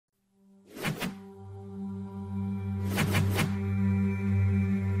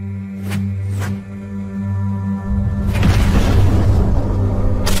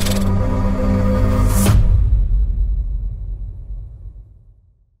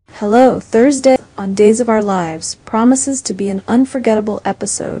Hello, Thursday on Days of Our Lives promises to be an unforgettable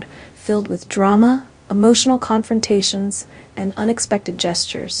episode filled with drama, emotional confrontations, and unexpected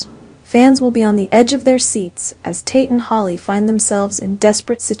gestures. Fans will be on the edge of their seats as Tate and Holly find themselves in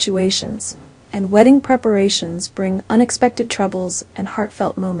desperate situations, and wedding preparations bring unexpected troubles and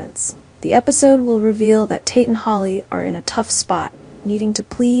heartfelt moments. The episode will reveal that Tate and Holly are in a tough spot, needing to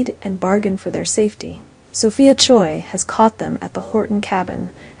plead and bargain for their safety. Sophia Choi has caught them at the Horton cabin,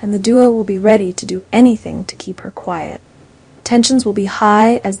 and the duo will be ready to do anything to keep her quiet. Tensions will be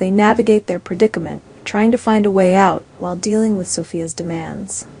high as they navigate their predicament, trying to find a way out while dealing with Sophia's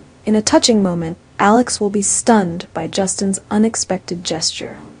demands. In a touching moment, Alex will be stunned by Justin's unexpected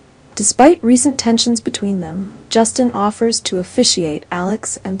gesture. Despite recent tensions between them, Justin offers to officiate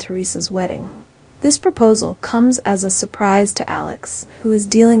Alex and Theresa's wedding. This proposal comes as a surprise to Alex, who is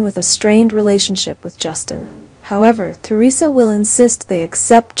dealing with a strained relationship with Justin. However, Theresa will insist they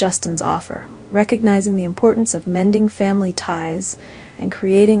accept Justin's offer, recognizing the importance of mending family ties and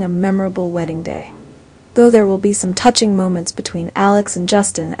creating a memorable wedding day. Though there will be some touching moments between Alex and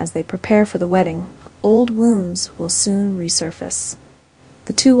Justin as they prepare for the wedding, old wounds will soon resurface.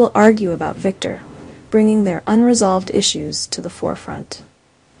 The two will argue about Victor, bringing their unresolved issues to the forefront.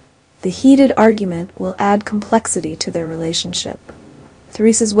 The heated argument will add complexity to their relationship.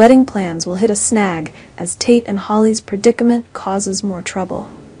 Theresa's wedding plans will hit a snag as Tate and Holly's predicament causes more trouble.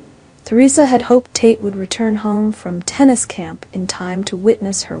 Theresa had hoped Tate would return home from tennis camp in time to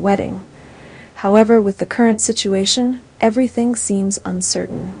witness her wedding. However, with the current situation, everything seems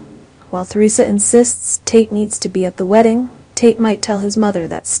uncertain. While Theresa insists Tate needs to be at the wedding, Tate might tell his mother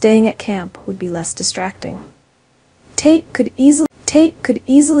that staying at camp would be less distracting. Tate could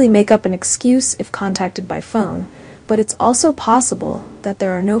easily make up an excuse if contacted by phone, but it's also possible that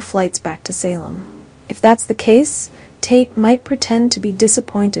there are no flights back to Salem. If that's the case, Tate might pretend to be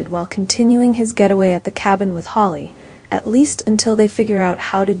disappointed while continuing his getaway at the cabin with Holly, at least until they figure out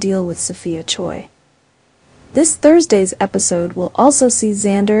how to deal with Sophia Choi. This Thursday's episode will also see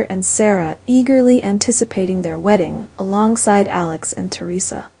Xander and Sarah eagerly anticipating their wedding alongside Alex and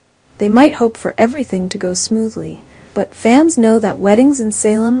Theresa. They might hope for everything to go smoothly, but fans know that weddings in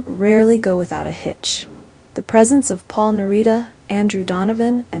Salem rarely go without a hitch. The presence of Paul Narita, Andrew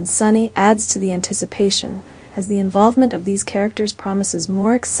Donovan, and Sunny adds to the anticipation, as the involvement of these characters promises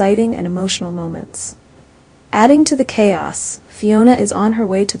more exciting and emotional moments. Adding to the chaos, Fiona is on her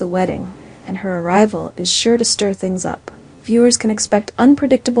way to the wedding, and her arrival is sure to stir things up. Viewers can expect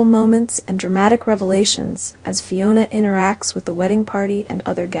unpredictable moments and dramatic revelations as Fiona interacts with the wedding party and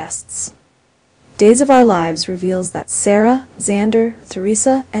other guests. Days of Our Lives reveals that Sarah, Xander,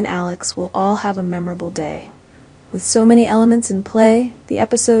 Theresa, and Alex will all have a memorable day. With so many elements in play, the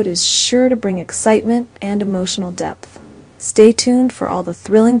episode is sure to bring excitement and emotional depth. Stay tuned for all the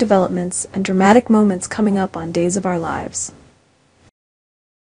thrilling developments and dramatic moments coming up on Days of Our Lives.